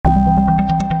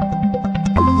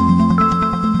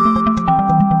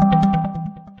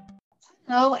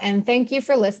Hello, and thank you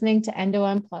for listening to Endo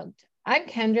Unplugged. I'm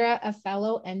Kendra, a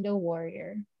fellow endo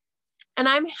warrior. And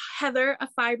I'm Heather, a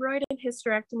fibroid and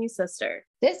hysterectomy sister.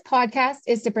 This podcast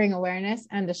is to bring awareness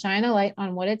and to shine a light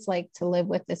on what it's like to live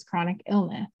with this chronic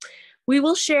illness. We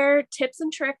will share tips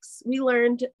and tricks we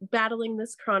learned battling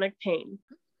this chronic pain.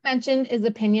 Mentioned is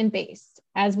opinion-based,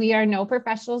 as we are no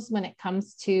professionals when it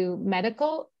comes to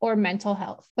medical or mental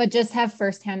health, but just have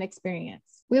firsthand experience.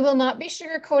 We will not be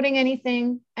sugarcoating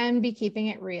anything and be keeping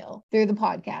it real through the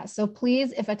podcast. So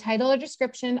please, if a title or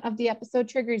description of the episode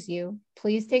triggers you,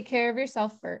 please take care of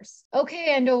yourself first.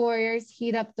 Okay, Endo Warriors,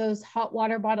 heat up those hot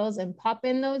water bottles and pop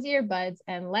in those earbuds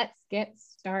and let's get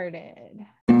started.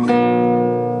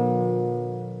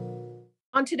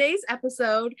 On today's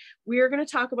episode, we are going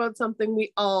to talk about something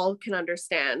we all can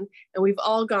understand, and we've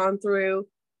all gone through: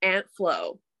 Aunt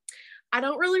Flo. I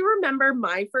don't really remember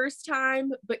my first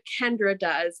time, but Kendra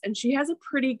does, and she has a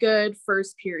pretty good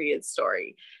first period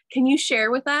story. Can you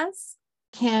share with us?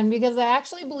 Because I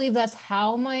actually believe that's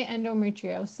how my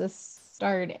endometriosis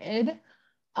started,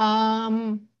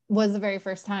 was the very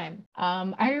first time.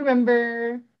 I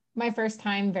remember my first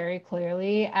time very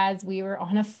clearly as we were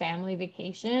on a family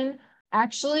vacation,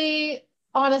 actually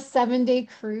on a 7-day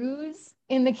cruise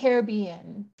in the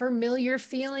Caribbean. Familiar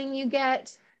feeling you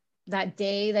get that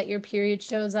day that your period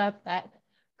shows up, that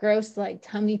gross like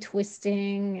tummy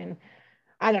twisting, and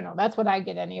I don't know, that's what I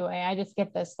get anyway. I just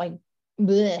get this like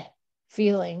bleh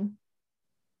feeling,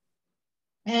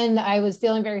 and I was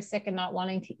feeling very sick and not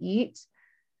wanting to eat.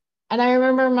 And I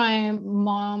remember my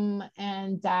mom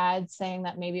and dad saying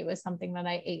that maybe it was something that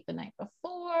I ate the night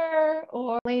before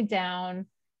or laid down,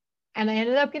 and I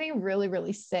ended up getting really,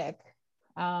 really sick,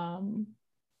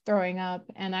 throwing up,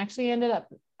 and actually ended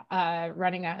up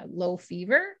running a low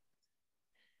fever.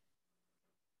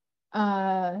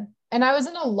 And I was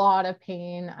in a lot of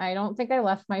pain. I don't think I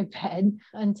left my bed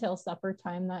until supper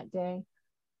time that day.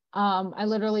 I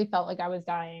literally felt like I was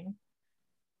dying.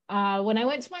 When I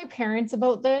went to my parents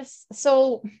about this,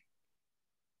 so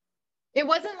it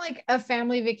wasn't like a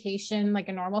family vacation, like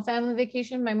a normal family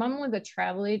vacation. My mom was a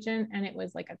travel agent, and it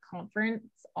was like a conference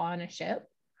on a ship.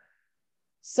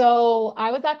 So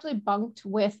I was actually bunked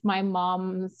with my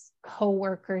mom's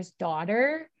coworker's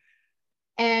daughter,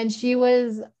 and she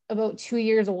was about 2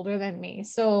 years older than me.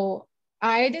 So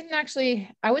I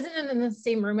wasn't in the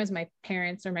same room as my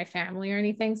parents or my family or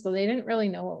anything. So they didn't really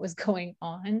know what was going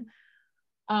on.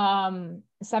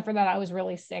 Except for that I was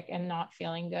really sick and not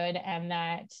feeling good, and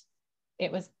that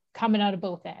it was coming out of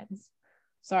both ends.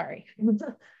 Sorry.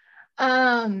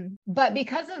 But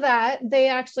because of that, they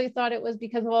actually thought it was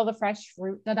because of all the fresh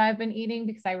fruit that I've been eating,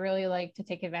 because I really like to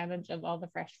take advantage of all the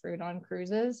fresh fruit on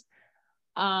cruises.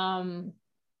 And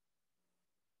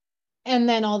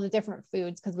then all the different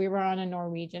foods, because we were on a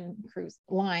Norwegian cruise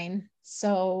line.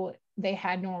 So they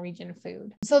had Norwegian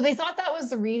food. So they thought that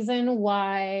was the reason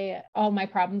why all my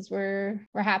problems were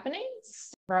happening.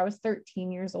 I was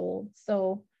 13 years old.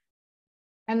 So,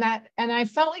 and I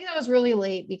felt like that was really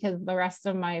late, because the rest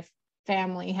of my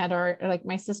family had like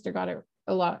my sister got it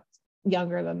a lot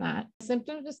younger than that.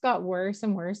 Symptoms just got worse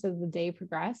and worse as the day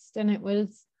progressed. And it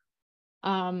was,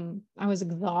 I was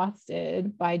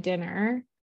exhausted by dinner.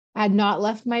 I had not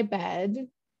left my bed.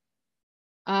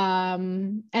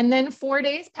 And then 4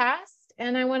 days passed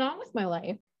and I went on with my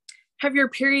life. Have your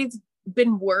periods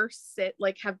been worse?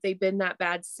 Have they been that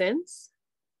bad since?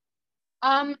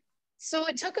 So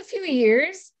it took a few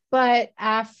years, but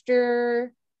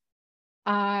after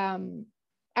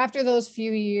those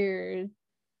few years,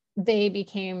 they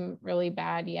became really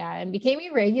bad. Yeah. And became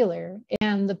irregular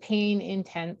and the pain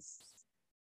intense.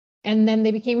 And then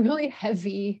they became really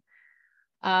heavy,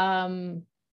 with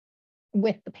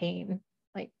the pain,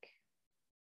 like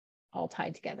all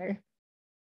tied together.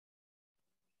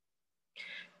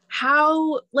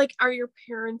 How, are your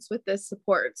parents with this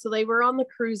support? So they were on the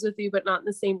cruise with you, but not in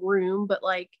the same room, but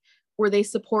were they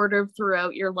supportive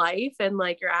throughout your life and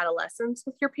your adolescence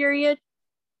with your period?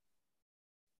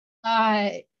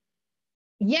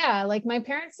 Yeah, my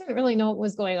parents didn't really know what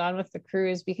was going on with the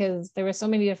cruise, because there were so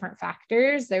many different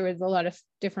factors. There was a lot of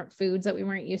different foods that we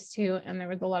weren't used to, and there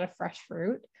was a lot of fresh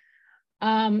fruit.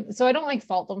 So I don't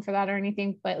fault them for that or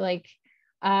anything, but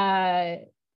I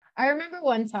remember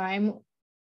one time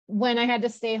when I had to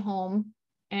stay home,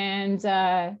 and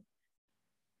I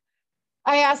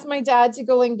asked my dad to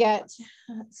go and get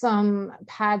some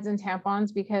pads and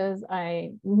tampons because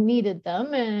I needed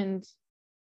them. And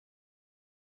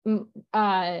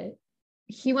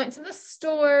he went to the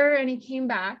store and he came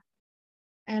back,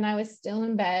 and I was still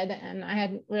in bed, and I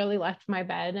hadn't really left my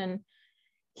bed. And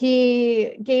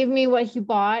he gave me what he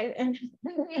bought, and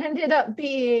it ended up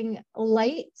being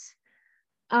light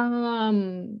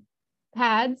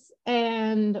pads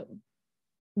and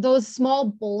those small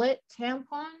bullet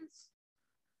tampons.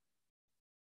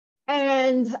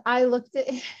 And I looked at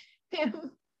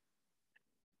him.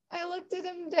 I looked at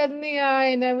him dead in the eye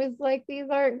and I was like, these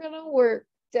aren't gonna work,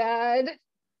 Dad.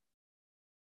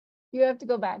 You have to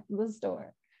go back to the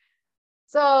store.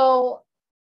 So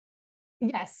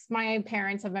yes, my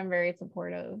parents have been very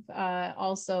supportive.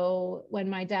 Also, when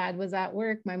my dad was at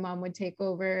work, my mom would take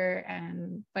over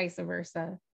and vice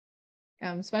versa.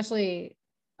 Especially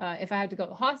if I had to go to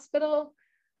the hospital,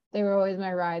 they were always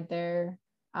my ride there.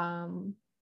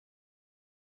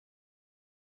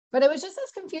 But it was just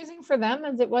as confusing for them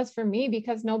as it was for me,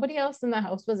 because nobody else in the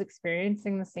house was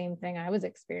experiencing the same thing I was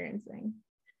experiencing.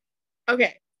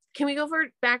 Okay. Can we go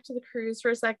back to the cruise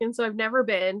for a second? So I've never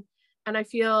been, and I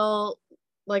feel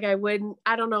like I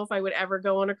don't know if I would ever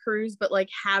go on a cruise, but like,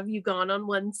 have you gone on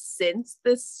one since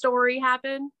this story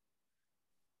happened?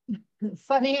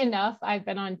 Funny enough, I've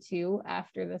been on 2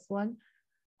 after this one.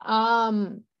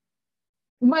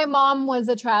 My mom was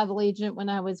a travel agent when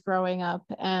I was growing up,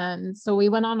 and so we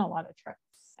went on a lot of trips.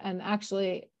 And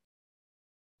actually,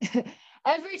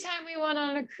 every time we went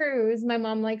on a cruise, my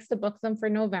mom likes to book them for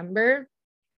November,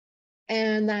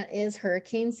 and that is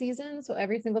hurricane season. So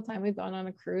every single time we've gone on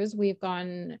a cruise, we've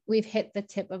hit the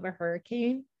tip of a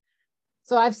hurricane.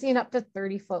 So I've seen up to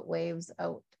 30-foot waves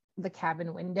out the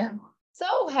cabin window.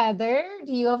 So Heather,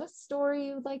 do you have a story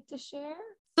you'd like to share?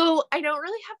 So I don't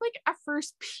really have like a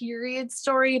first period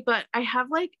story, but I have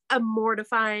like a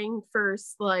mortifying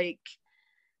first like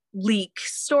leak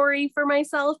story for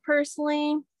myself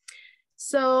personally.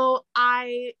 So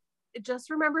I just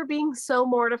remember being so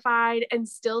mortified, and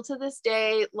still to this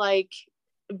day, like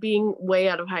being way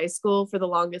out of high school for the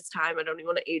longest time. I don't even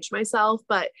want to age myself,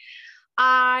 but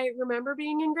I remember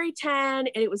being in grade 10 and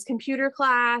it was computer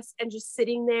class, and just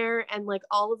sitting there and like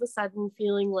all of a sudden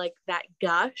feeling like that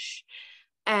gush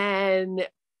and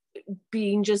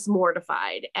being just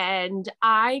mortified. And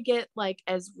I get like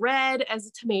as red as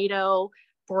a tomato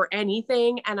for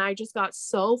anything. And I just got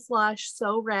so flushed,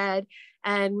 so red,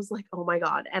 and was like, oh my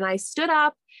God. And I stood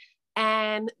up,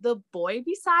 and the boy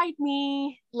beside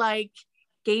me, like,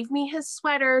 gave me his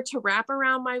sweater to wrap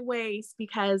around my waist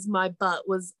because my butt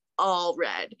was all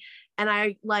red. And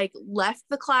I like left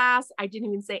the class. I didn't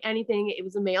even say anything. It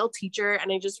was a male teacher.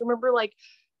 And I just remember like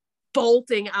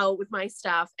bolting out with my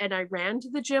stuff, and I ran to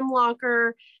the gym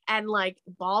locker and like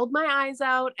bawled my eyes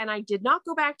out, and I did not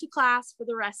go back to class for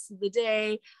the rest of the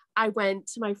day. I went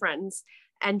to my friends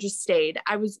and just stayed.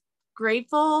 I was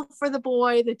grateful for the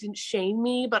boy that didn't shame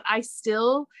me, but I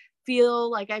still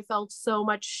feel like I felt so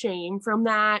much shame from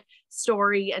that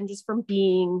story and just from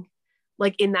being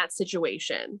like in that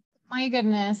situation. My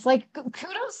goodness, like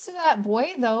kudos to that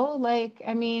boy though. Like,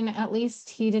 I mean, at least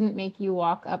he didn't make you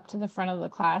walk up to the front of the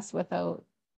class without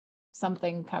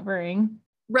something covering.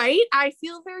 Right? I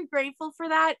feel very grateful for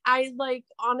that. I like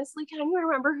honestly can't even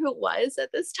remember who it was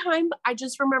at this time. I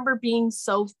just remember being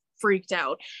so freaked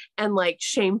out and like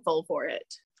shameful for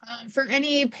it. For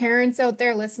any parents out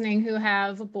there listening who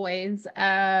have boys,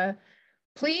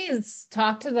 please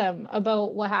talk to them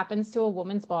about what happens to a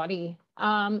woman's body.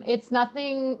 It's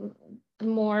nothing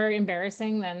more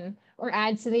embarrassing than, or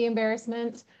adds to the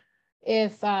embarrassment,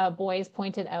 if boys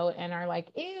point it out and are like,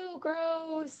 ew,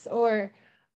 gross, or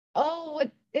oh,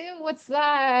 what's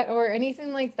that, or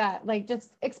anything like that. Like,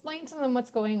 just explain to them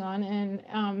what's going on,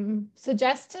 and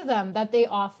suggest to them that they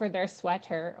offer their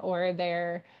sweater or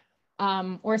their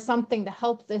or something to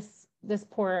help this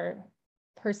poor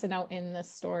person out in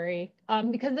this story,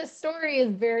 because this story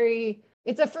is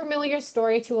it's a familiar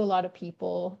story to a lot of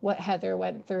people, what Heather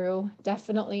went through,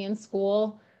 definitely in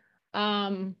school.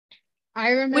 I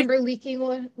remember leaking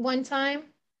one time,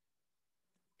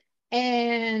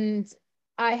 and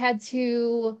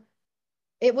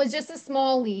it was just a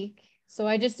small leak. So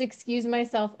I just excused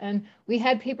myself, and we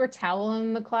had paper towel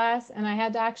in the class, and I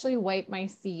had to actually wipe my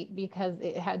seat because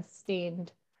it had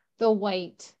stained the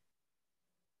white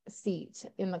seat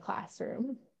in the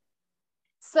classroom.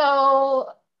 So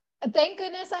thank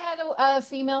goodness I had a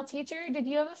female teacher. Did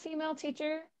you have a female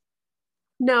teacher?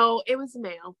 No, it was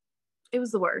male. It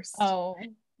was the worst. Oh,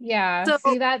 yeah. So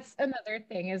See, that's another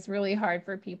thing is really hard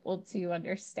for people to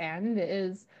understand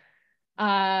is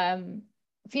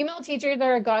female teachers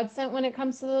are a godsend when it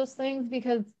comes to those things,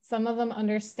 because some of them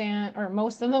understand, or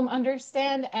most of them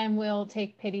understand, and will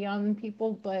take pity on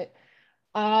people. But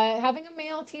having a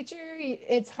male teacher,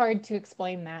 it's hard to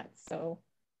explain that. So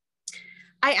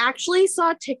I actually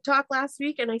saw TikTok last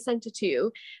week and I sent it to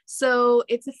you. So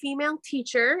it's a female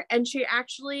teacher and she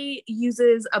actually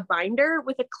uses a binder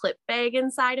with a clip bag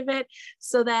inside of it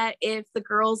so that if the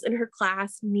girls in her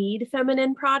class need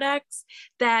feminine products,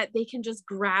 that they can just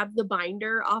grab the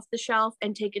binder off the shelf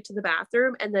and take it to the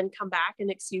bathroom and then come back and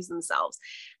excuse themselves.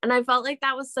 And I felt like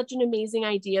that was such an amazing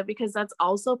idea because that's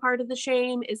also part of the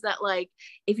shame is that like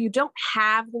if you don't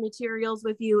have the materials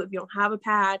with you, if you don't have a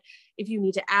pad, if you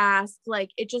need to ask, like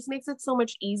it just makes it so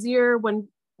much easier when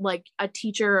like a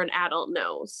teacher or an adult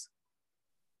knows.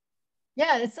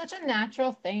 Yeah, it's such a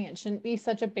natural thing. It shouldn't be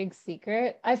such a big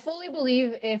secret. I fully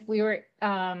believe if we would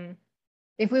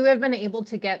have been able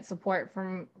to get support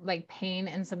from like pain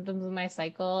and symptoms of my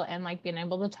cycle and like being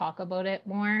able to talk about it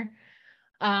more,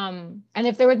 and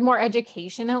if there was more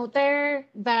education out there,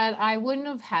 that I wouldn't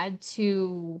have had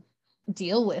to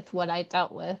deal with what I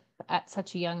dealt with at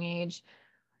such a young age.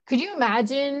 Could you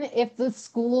imagine if the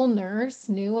school nurse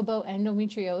knew about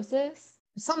endometriosis?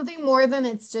 Something more than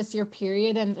it's just your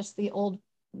period and just the old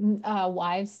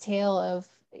wives' tale of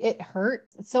it hurt.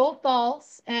 It's so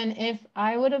false. And if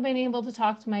I would have been able to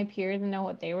talk to my peers and know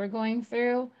what they were going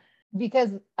through,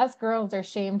 because us girls are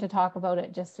shamed to talk about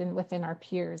it just within our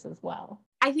peers as well.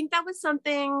 I think that was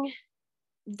something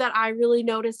that I really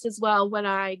noticed as well when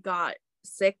I got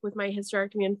sick with my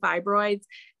hysterectomy and fibroids,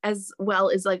 as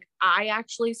well as like I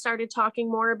actually started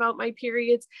talking more about my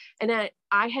periods. And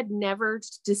I had never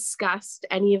discussed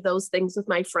any of those things with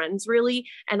my friends really.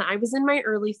 And I was in my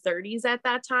early 30s at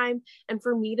that time. And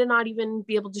for me to not even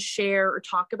be able to share or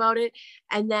talk about it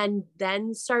and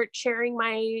then start sharing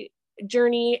my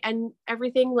journey and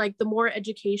everything, like the more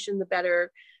education, the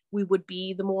better we would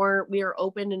be, the more we are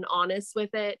open and honest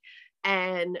with it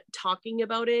and talking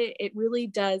about it. It really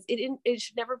does, it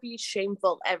should never be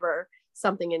shameful ever,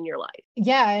 something in your life.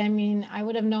 Yeah, I mean, I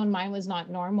would have known mine was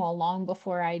not normal long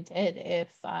before I did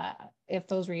if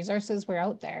those resources were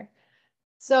out there.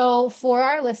 So for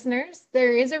our listeners,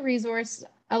 there is a resource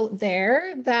out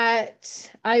there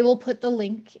that I will put the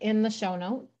link in the show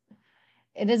notes.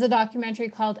 It is a documentary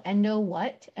called Endo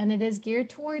What, and it is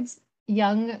geared towards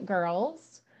young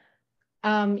girls.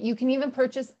 You can even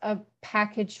purchase a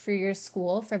package for your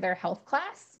school for their health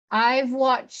class. I've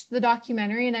watched the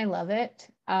documentary and I love it.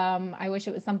 I wish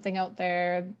it was something out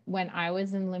there when I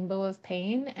was in limbo of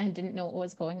pain and didn't know what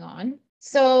was going on.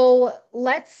 So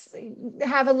let's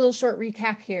have a little short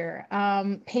recap here.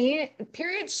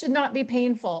 Periods should not be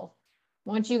painful. I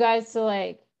want you guys to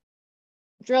like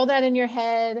drill that in your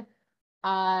head.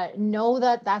 Know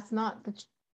that that's not the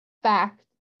fact.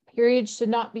 Periods should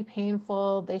not be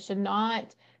painful. They should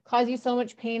not cause you so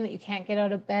much pain that you can't get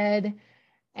out of bed.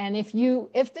 And if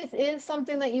this is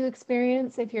something that you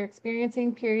experience, if you're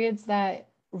experiencing periods that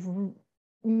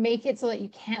make it so that you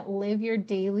can't live your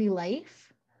daily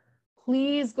life,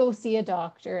 please go see a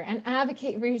doctor and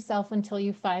advocate for yourself until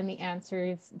you find the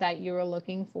answers that you are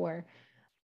looking for.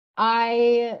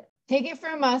 I take it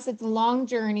from us, it's a long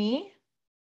journey.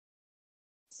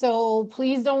 So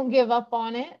please don't give up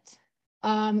on it.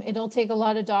 It'll take a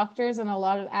lot of doctors and a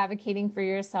lot of advocating for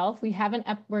yourself. We're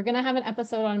going to have an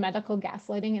episode on medical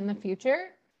gaslighting in the future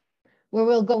where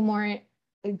we'll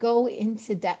go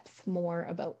into depth more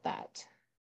about that.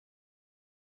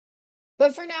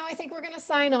 But for now, I think we're going to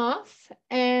sign off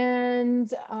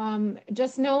and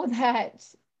just know that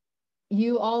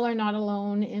you all are not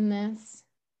alone in this.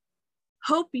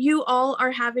 Hope you all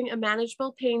are having a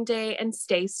manageable pain day and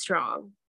stay strong.